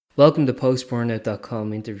Welcome to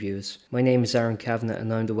PostBurnout.com interviews. My name is Aaron Kavanagh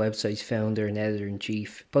and I'm the website's founder and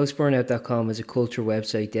editor-in-chief. PostBurnout.com is a culture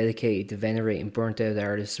website dedicated to venerating burnt-out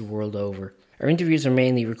artists the world over. Our interviews are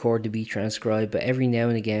mainly recorded to be transcribed, but every now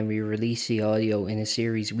and again we release the audio in a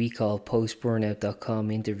series we call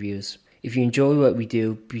PostBurnout.com interviews. If you enjoy what we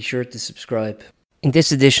do, be sure to subscribe. In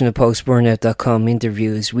this edition of PostBurnout.com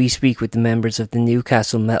interviews, we speak with the members of the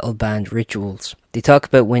Newcastle metal band Rituals. They talk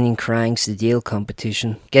about winning Kerrang's The Deal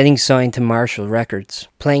competition, getting signed to Marshall Records,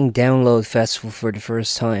 playing Download Festival for the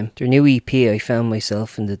first time, their new EP I Found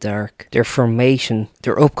Myself in the Dark, their formation,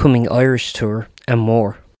 their upcoming Irish tour, and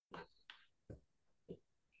more.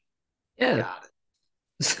 Yeah.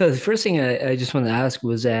 So the first thing I just want to ask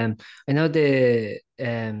was, I know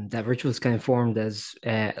that Rituals kind of formed as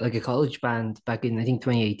like a college band back in I think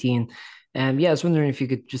 2018. Yeah, I was wondering if you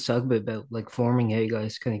could just talk a bit about like forming, how you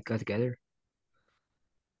guys kind of got together.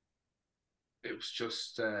 It was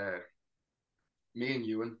just me and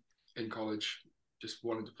Ewan in college just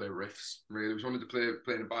wanted to play riffs. Really, we just wanted to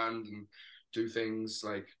play in a band and do things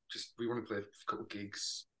like just we wanted to play a couple of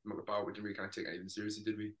gigs, muck about. We didn't really kind of take anything seriously,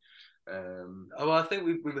 did we? Well, I think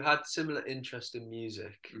we had similar interest in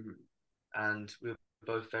music, Mhm. and we were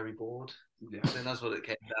both very bored. Yeah, I think that's what it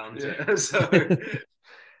came down yeah, to. So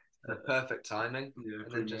perfect timing. yeah, And then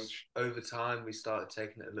pretty just much. over time, we started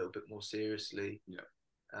taking it a little bit more seriously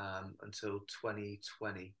Yeah, until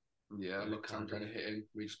 2020. yeah. And it Lockdown kind kind of of hitting.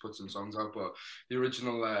 We just put some songs out, but the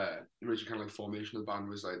original kind of like formation of the band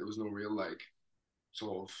was like there was no real like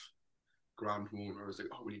sort of grand moment where I was like,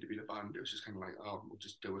 oh, we need to be in a band. It was just kind of like, oh, we'll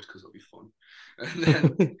just do it because it'll be fun. And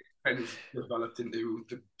then kind of developed into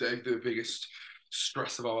the biggest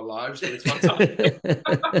stress of our lives, but it's fantastic.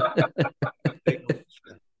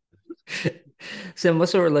 So what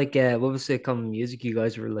sort of like what was the common music you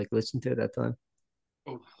guys were like listening to at that time?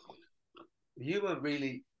 Oh, you weren't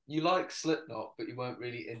really you like Slipknot, but you weren't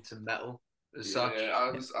really into metal as such.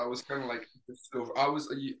 yeah, I was kind of like I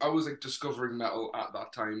was like discovering metal at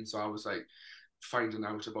that time, so I was like finding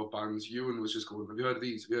out about bands. Ewan was just going, "Have you heard of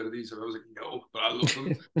these? Have you heard of these?" And I was like, "No, but I love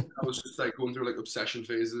them." I was just like going through like obsession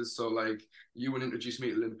phases. So like Ewan introduced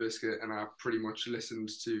me to Limp Bizkit, and I pretty much listened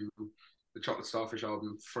to the Chocolate Starfish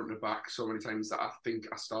album front to back so many times that I think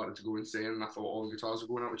I started to go insane, and I thought all the guitars were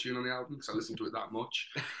going out of tune on the album because I listened to it that much.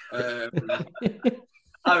 Um,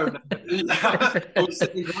 I remember. yeah, I was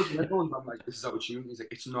sitting in college and everyone's I'm like, this is out of tune. He's like,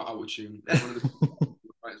 it's not out of tune. It's one of the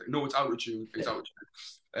He's like, no, it's out of tune. It's out of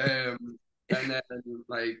tune. And then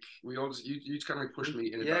like we all just you just kind of like pushed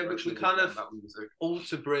me in a Yeah, direction we of kind of that music.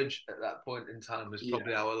 Alter Bridge at that point in time was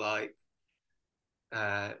probably Yeah, our like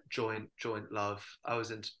joint love. I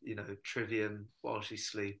was into Trivium, While She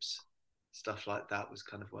Sleeps, stuff like that was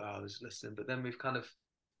kind of where I was listening. But then we've kind of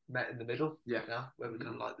met in the middle, yeah, now, where we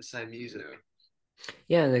kind of like the same music. yeah.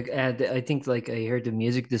 Yeah, like I think like I heard the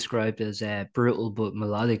music described as brutal but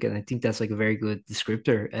melodic, and I think that's like a very good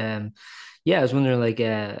descriptor. Yeah, I was wondering like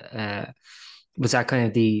was that kind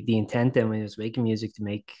of the intent then when he was making music to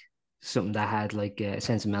make something that had like a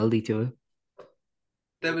sense of melody to it?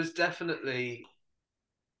 There was definitely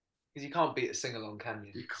because you can't beat a sing along, can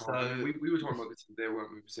you? You can't. I mean, So we were talking about this today, weren't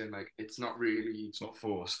we? We were saying like it's not really. It's not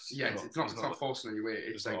forced. Yeah, it's not forced in any way.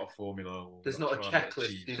 It's It's like not a formula. Or there's not not a trying to checklist,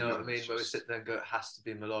 achieve you know what I something. mean? It's Where we just sit there and go, it has to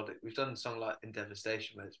be melodic. We've done a song like In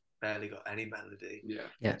Devastation where it's barely got any melody. yeah,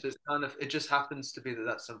 Yeah. So it's kind of, it just happens to be that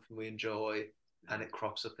that's something we enjoy and it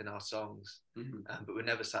crops up in our songs. But we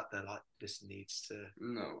never sat there like, this needs to,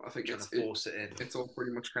 no, I think trying to force it in. it's all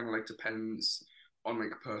pretty much kind of like depends on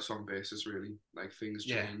like a per song basis, really. Like things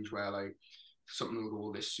change where like something will go,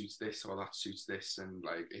 oh, this suits this or that suits this, and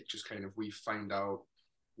like it just kind of we find out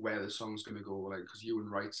where the song's gonna go, like because Ewan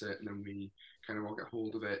writes it and then we kind of all get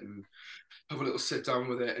hold of it and have a little sit down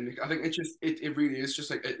with it. And I think it really is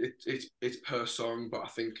just like it's per song, but I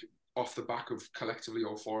think off the back of collectively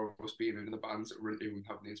all four of us being in the bands that we're into and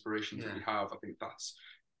having the inspirations that we have, I think that's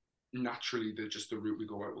naturally the route we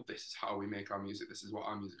go out. Well, this is how we make our music. This is what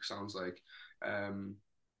our music sounds like. Um,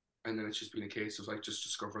 and then it's just been a case of like just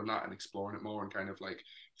discovering that and exploring it more and kind of like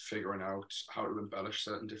figuring out how to embellish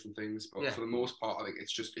certain different things. But for the most part, I think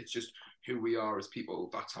it's just who we are as people.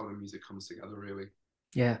 That's how the music comes together, really.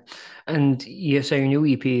 Yeah, and yeah, so your new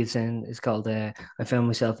EP is called "I Found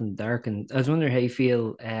Myself in the Dark," and I was wondering how you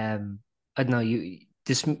feel. I don't know, you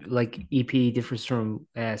this like EP differs from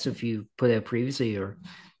stuff you put out previously, or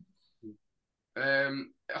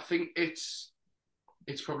I think it's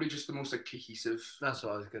probably just the most like cohesive. That's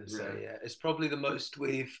what I was going to say. Yeah, it's probably the most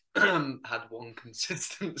we've had one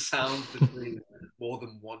consistent sound between more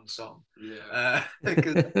than one song. Yeah,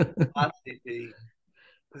 Because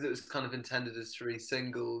because it was kind of intended as three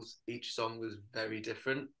singles. Each song was very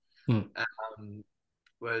different. Mm.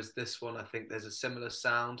 Whereas this one, I think there's a similar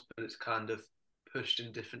sound, but it's kind of pushed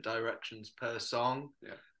in different directions per song,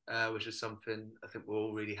 which is something I think we're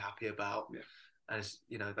all really happy about. Yeah. And it's,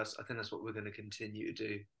 I think that's what we're going to continue to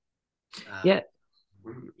do. Yeah.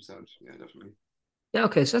 100%. Yeah, definitely. Yeah,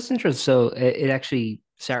 okay, so that's interesting. So it actually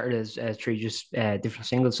started as three just different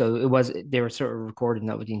singles. So they were sort of recording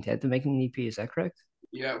that with the intent of making an EP. Is that correct?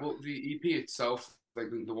 Yeah, well, the EP itself, like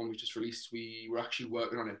the one we just released, we were actually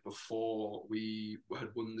working on it before we had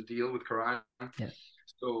won the deal with Kerrang. Yeah.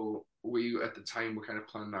 So we, at the time, were kind of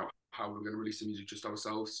planning out how we were going to release the music just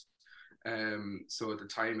ourselves. So at the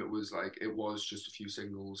time, it was just a few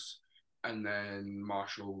singles, and then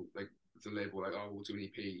Marshall, like the label, like, oh, we'll do an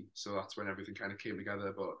EP. So that's when everything kind of came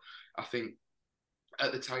together. But I think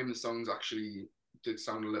at the time, the songs actually did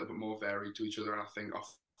sound a little bit more varied to each other, and I think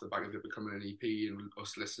off the back of it becoming an EP and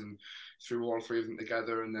us listening through all three of them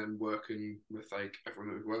together and then working with like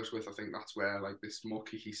everyone that we worked with, I think that's where like this more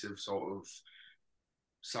cohesive sort of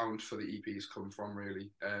sound for the EPs come from,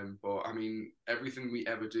 really. But I mean, everything we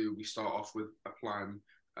ever do, we start off with a plan,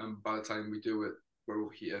 and by the time we do it, we're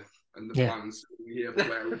over here, and the plan's here, but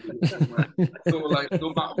where we do it somewhere. So like,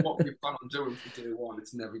 no matter what we plan on doing from day one,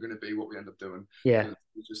 it's never going to be what we end up doing. Yeah.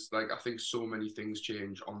 It's just like, I think so many things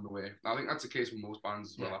change on the way. I think that's the case with most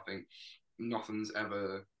bands as well. I think you're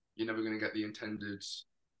never going to get the intended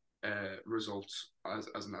result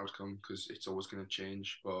as an outcome, because it's always going to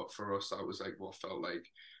change. But for us, that was like what felt like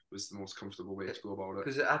was the most comfortable way to go about it.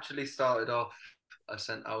 Because it actually started off, I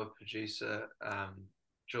sent our producer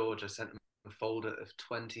George, I sent him a folder of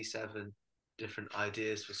 27 different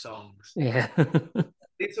ideas for songs. Yeah.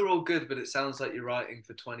 These are all good, but it sounds like you're writing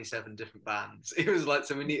for 27 different bands. It was like,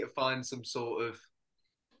 so we need to find some sort of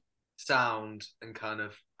sound and kind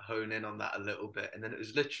of hone in on that a little bit. And then it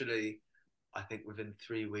was literally, I think within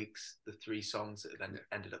 3 weeks, the 3 songs that then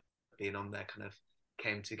ended up being on there kind of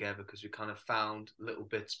came together, because we kind of found little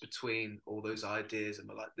bits between all those ideas and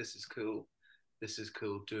we're like, this is cool,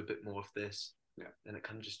 do a bit more of this. Yeah. And it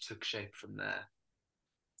kind of just took shape from there.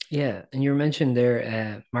 Yeah, and you mentioned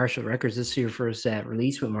there Marshall Records. This is your first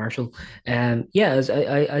release with Marshall.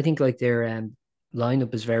 I think like their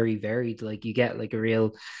lineup is very varied. Like you get like a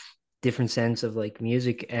real different sense of like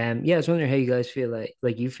music. I was wondering how you guys feel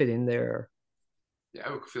like you fit in there. Or... Yeah,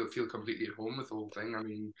 I would feel completely at home with the whole thing. I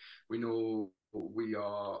mean, we know we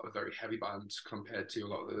are a very heavy band compared to a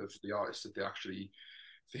lot of the artists that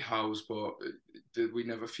they house, but we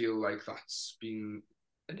never feel like that's been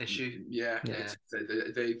an issue. Yeah.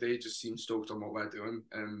 They just seem stoked on what we're doing,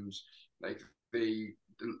 and like they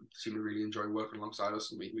seem to really enjoy working alongside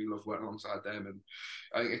us, and we love working alongside them. And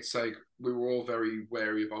I think it's like we were all very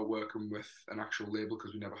wary about working with an actual label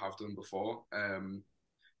because we never have done before.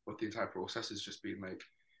 But the entire process has just been like,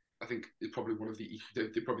 I think it's probably one of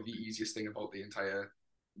probably the easiest thing about the entire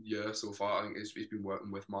year so far. I think it's been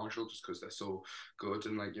working with Marshall, just because they're so good,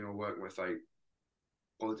 and like, working with like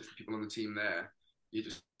all the different people on the team there, you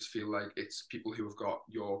just feel like it's people who have got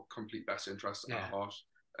your complete best interests at heart,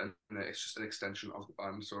 and it's just an extension of the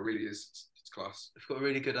band. So it really is, it's class. They've got a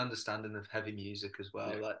really good understanding of heavy music as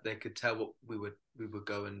well. Yeah. Like they could tell what we were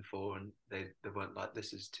going for, and they weren't like,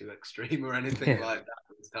 this is too extreme or anything like that.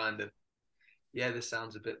 It was kind of, this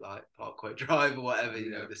sounds a bit like Parkway Drive or whatever.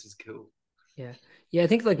 This is cool. Yeah. I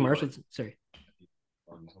think like Marshall. Sorry.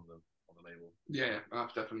 On the label. Yeah,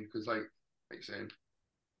 definitely, because like you're saying.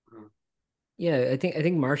 Yeah, I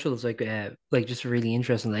think Marshall's like just a really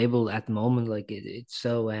interesting label at the moment. Like it's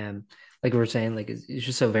so like we were saying, like it's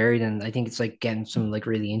just so varied, and I think it's like getting some like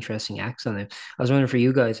really interesting acts on it. I was wondering for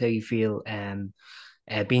you guys how you feel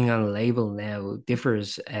being on a label now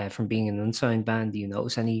differs from being an unsigned band. Do you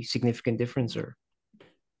notice any significant difference? Or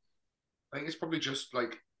I think it's probably just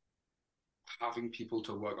like having people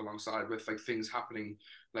to work alongside with, like things happening,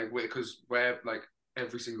 like because we're like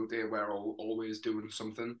every single day we're always doing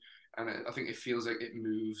something. And I think it feels like it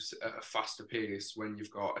moves at a faster pace when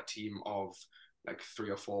you've got a team of like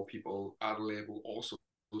 3 or 4 people at a label also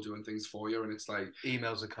doing things for you, and it's like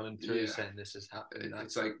emails are coming through saying this is happening.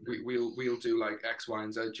 It's like we'll do like X, Y,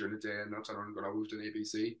 and Z during the day, and that's how I'm going to move to an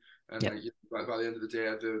ABC, and like by the end of the day,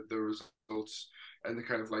 the results and the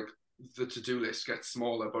kind of like the to-do list gets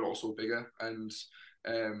smaller but also bigger. And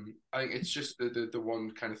I think it's just the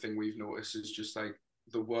one kind of thing we've noticed is just like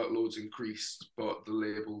the workload's increased, but the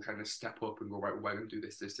label kind of step up and go, right, we're going to do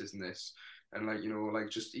this, and this. And like, like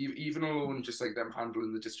just even alone, just like them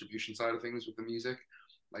handling the distribution side of things with the music,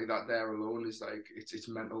 like that there alone is like, it's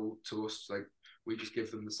mental to us. Like we just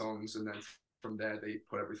give them the songs, and then from there they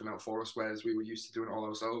put everything out for us, whereas we were used to doing it all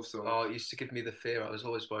ourselves. So it used to give me the fear. I was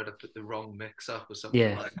always worried I put the wrong mix up or something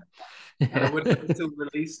Yeah. like that. And I wouldn't have until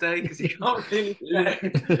release day because you can't really check.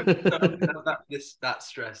 So I didn't have that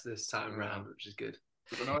stress this time around, which is good.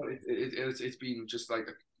 But no, it's been just like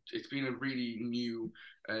it's been a really new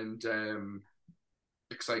and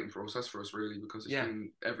exciting process for us, really, because it's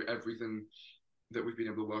been everything that we've been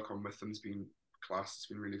able to work on with them has been class. It's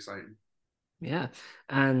been really exciting. Yeah,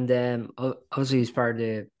 and obviously as part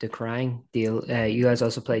of the Kerrang deal, you guys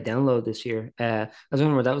also played Download this year. I was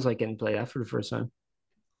wondering what that was like getting played out for the first time.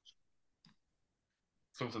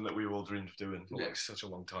 Something that we all dreamed of doing for like such a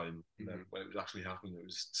long time. And then when it was actually happening, it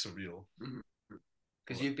was surreal.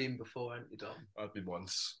 Because you've been before, haven't you, Dom? I've been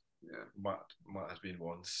once. Yeah, Matt has been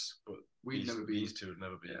once, but we've never been. These two have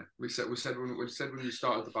never been. Yeah. We said when we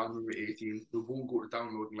started the band when we were 18, we won't go to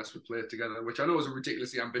Download unless we play it together, which I know is a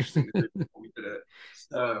ridiculously ambitious thing to do. But we did it.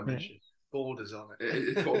 Ambitious. Borders on it.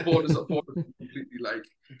 It's got borders completely like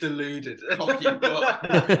deluded. Cocky,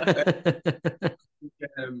 but,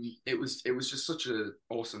 it was just such an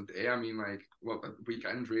awesome day. I mean, like, well, the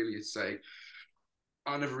weekend really. It's like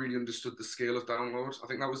I never really understood the scale of Download. I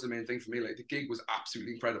think that was the main thing for me. Like the gig was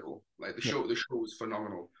absolutely incredible. Like the show was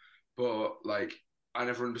phenomenal. But like I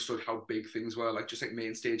never understood how big things were. Like just like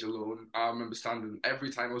main stage alone. I remember standing every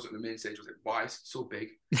time I was at the main stage, I was like, why is it so big?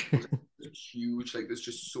 It's huge. Like there's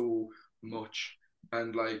just so much.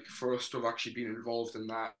 And like for us to have actually been involved in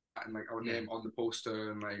that and like our name on the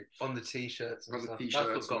poster and like on the t-shirts and on stuff. the t-shirts.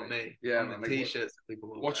 That's what got me. Yeah, on man, the like, t-shirts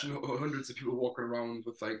people watching hundreds of people walking around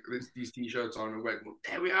with like these t-shirts on and like, well,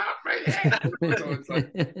 there we are, right there. So it's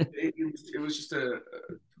like it was just a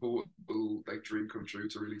total like dream come true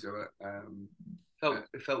to really do it.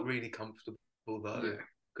 It felt really comfortable though,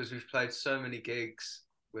 because we've played so many gigs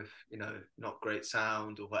with not great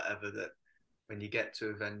sound or whatever that when you get to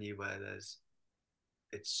a venue where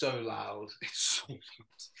it's so loud. It's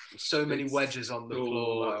so many wedges on the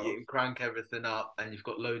floor. Loud. You can crank everything up, and you've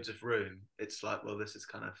got loads of room. It's like, well, this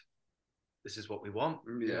is what we want.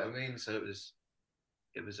 You know what I mean? So it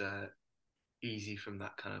was easy from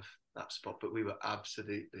that that spot, but we were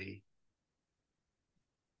absolutely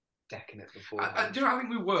decking it before. I think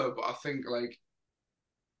we were, but I think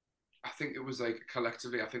it was like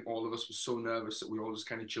collectively, I think all of us were so nervous that we all just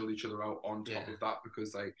kind of chilled each other out on top of that,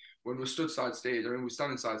 because like when we stood side stage, I mean, we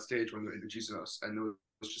stand inside stage when they were introducing us, and there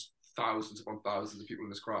was just thousands upon thousands of people in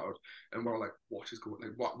this crowd, and we're all like, what is going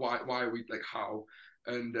on? Like, why are we like, how?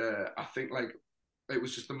 And I think like it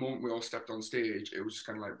was just the moment we all stepped on stage, it was just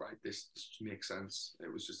kind of like, right, this just makes sense.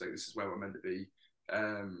 It was just like, this is where we're meant to be.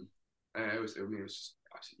 And it was just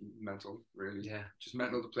absolutely mental, really. Yeah, just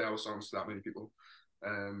mental to play our songs to that many people.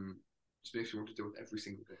 Just makes me want to do it every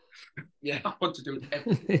single day. Yeah, I want to do it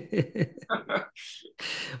every day.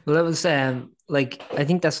 Well, that was like I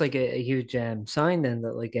think that's like a huge sign then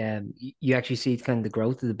that like you actually see kind of the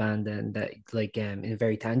growth of the band and that like in a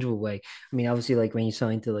very tangible way. I mean, obviously like when you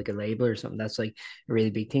sign to like a label or something, that's like a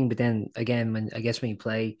really big thing. But then again, when you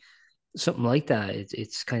play something like that,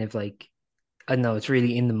 it's kind of like I don't know, it's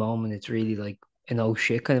really in the moment. It's really like an oh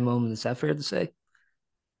shit kind of moment. Is that fair to say?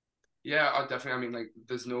 Yeah, I definitely. I mean, like,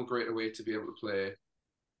 there's no greater way to be able to play.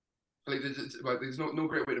 Like, there's no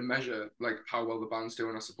great way to measure like how well the band's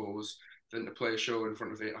doing, I suppose, than to play a show in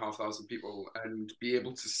front of 8,500 people and be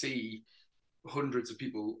able to see hundreds of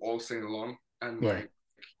people all singing along. And like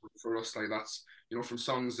for us, like that's from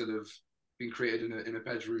songs that have been created in a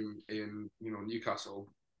bedroom in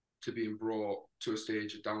Newcastle to being brought to a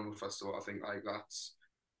stage at Download Festival. I think like that's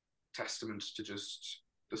testament to just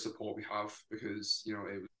the support we have, because it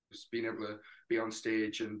was just being able to be on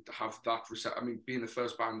stage and have that I mean, being the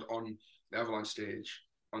first band on the Avalanche stage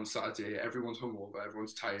on Saturday, everyone's hungover,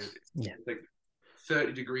 everyone's tired. It's like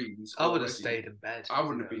 30 degrees. I would have stayed in bed. I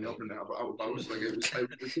wouldn't have been up in there, but I was like, it was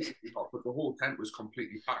ridiculously hot, but the whole tent was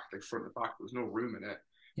completely packed, like front to back. There was no room in it.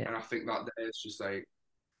 Yeah. And I think that there it's just like,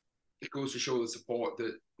 it goes to show the support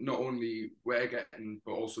that not only we're getting,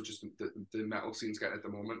 but also just the metal scene's getting at the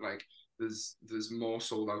moment. Like, there's more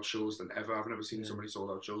sold out shows than ever. I've never seen so many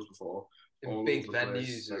sold out shows before. In big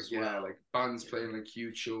venues like, as well. Like bands playing like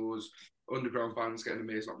huge shows, underground bands getting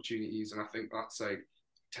amazing opportunities, and I think that's like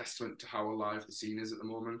testament to how alive the scene is at the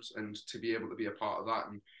moment, and to be able to be a part of that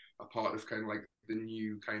and a part of kind of like the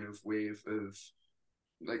new kind of wave of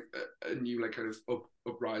like a new like kind of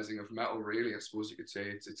uprising of metal. Really, I suppose you could say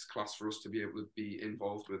it's class for us to be able to be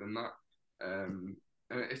involved within that.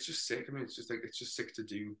 And it's just sick. I mean, it's just sick to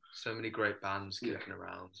do. So many great bands kicking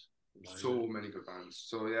around. So many good bands.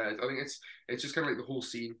 So yeah, I think it's just kind of like the whole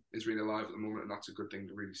scene is really alive at the moment, and that's a good thing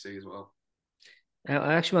to really see as well.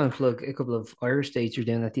 I actually want to plug a couple of Irish dates you're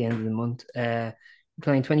doing at the end of the month.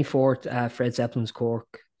 Playing 24th Fred Zeppelin's Cork,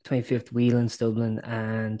 25th Whelan's Dublin,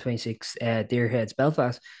 and 26th Deerheads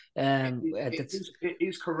Belfast. It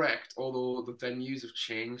is correct, although the venues have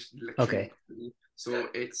changed literally. Okay. So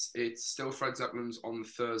it's still Fred Zeppelin's on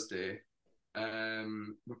Thursday.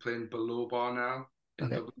 We're playing Below Bar now in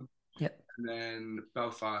Dublin. Yep. And then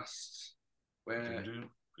Belfast, where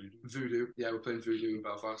Voodoo. Yeah, we're playing Voodoo in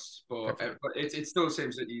Belfast, but it's still the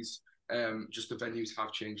same cities. Just the venues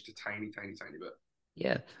have changed a tiny bit.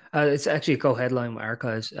 Yeah, it's actually a co-headline with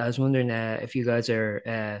Archives. I was wondering if you guys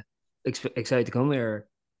are excited to come here.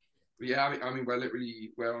 Yeah, I mean,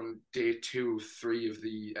 we're on day 2 of 3 of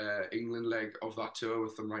the England leg of that tour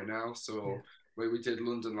with them right now. So we did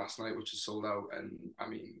London last night, which is sold out, and I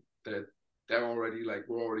mean they're already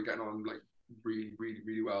we're already getting on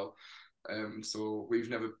really well. So we've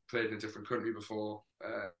never played in a different country before.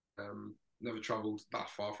 Never travelled that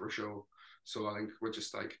far for a show. So I think we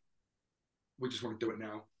just want to do it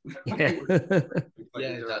now. Yeah,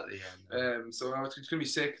 exactly. So it's gonna be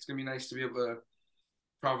sick. It's gonna be nice to be able to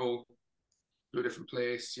travel to a different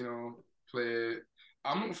place, play.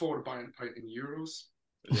 I'm looking forward to buying a pint in euros.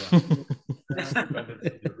 Yeah. I'm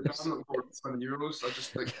looking forward to spending euros. I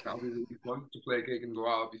just think that'll be really fun to play a gig and go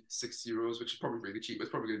out. It'll be €6, which is probably really cheap.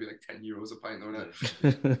 It's probably going to be like €10 a pint,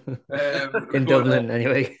 isn't it? In Dublin,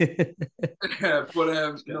 anyway. Getting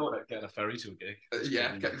a ferry to a gig.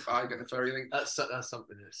 Getting a ferry link. That's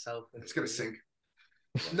something in itself. It's going to sink.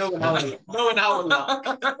 No one will laugh.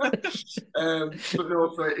 But no,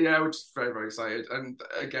 we're just very excited, and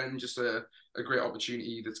again, just a great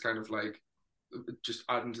opportunity. That's kind of just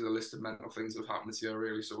adding to the list of mental things that have happened this year,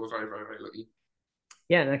 really. So we're very lucky.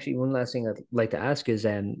 Yeah, and actually, one last thing I'd like to ask is,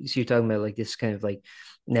 so you're talking about this kind of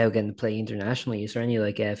now getting to play internationally. Is there any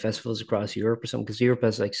festivals across Europe or something? Because Europe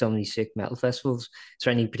has so many sick metal festivals. Is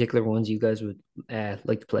there any particular ones you guys would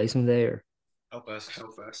like to play someday? Or Hellfest.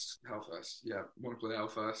 Yeah, want to play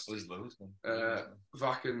Hellfest. There's loads, man.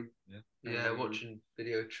 Wacken. Yeah, watching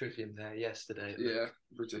Video Trivium there yesterday. Yeah,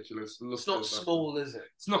 ridiculous. It's not small, is it?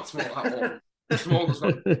 It's not small at all. Small does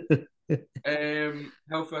not.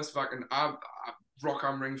 Hellfest, Wacken. Rock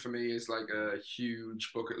am Ring for me is a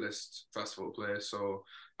huge bucket list festival place. So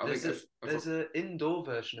there's an indoor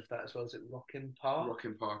version of that as well. Is it Rockin' Park?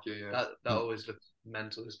 Rockin' Park, yeah. That always looks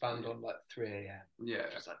mental. It's banned on 3 a.m. Yeah,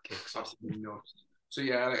 just kicks off. Absolutely nuts. So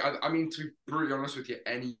yeah, I mean, to be brutally honest with you,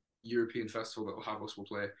 any European festival that will have us will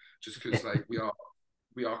play. Just because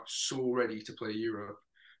we are so ready to play Europe,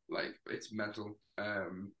 it's mental.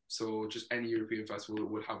 So just any European festival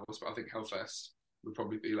that would have us, but I think Hellfest would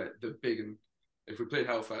probably be the big and. If we played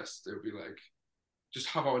Hellfest, it would be just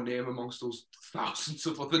have our name amongst those thousands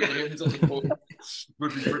of other names on the board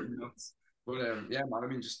would be pretty nuts. But yeah, man, I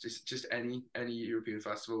mean, just any European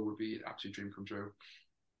festival would be an absolute dream come true.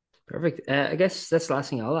 Perfect. I guess that's the last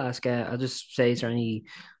thing I'll ask. I'll just say, is there any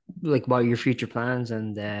what are your future plans,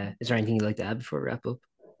 and is there anything you'd like to add before we wrap up?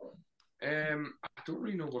 I don't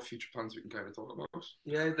really know what future plans we can kind of talk about.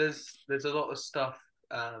 Yeah, there's a lot of stuff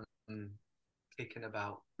kicking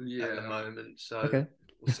about at the moment, so we'll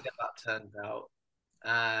see how that turns out.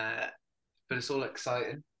 But it's all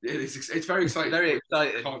exciting. It is. It's very exciting. Very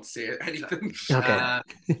exciting. Can't see it. Anything. Okay.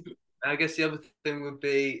 I guess the other thing would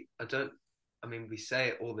be, we say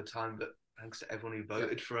it all the time, but thanks to everyone who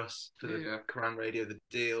voted for us for the Kerrang Radio, the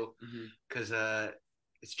deal, because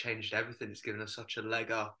it's changed everything. It's given us such a leg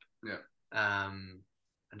up. Yeah. And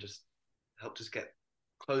just helped us get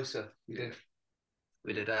closer.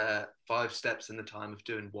 We did 5 steps in the time of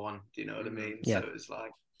doing 1. Do you know what I mean? Yeah. So it was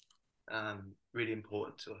really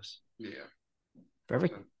important to us. Yeah.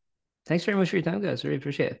 Perfect. Thanks very much for your time, guys. I really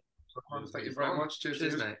appreciate it. Thank you very much.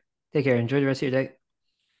 Cheers, mate. Take care. Enjoy the rest of your day.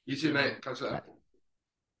 You too, mate. Catch you later.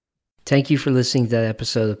 Thank you for listening to that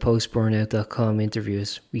episode of postburnout.com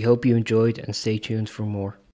interviews. We hope you enjoyed and stay tuned for more.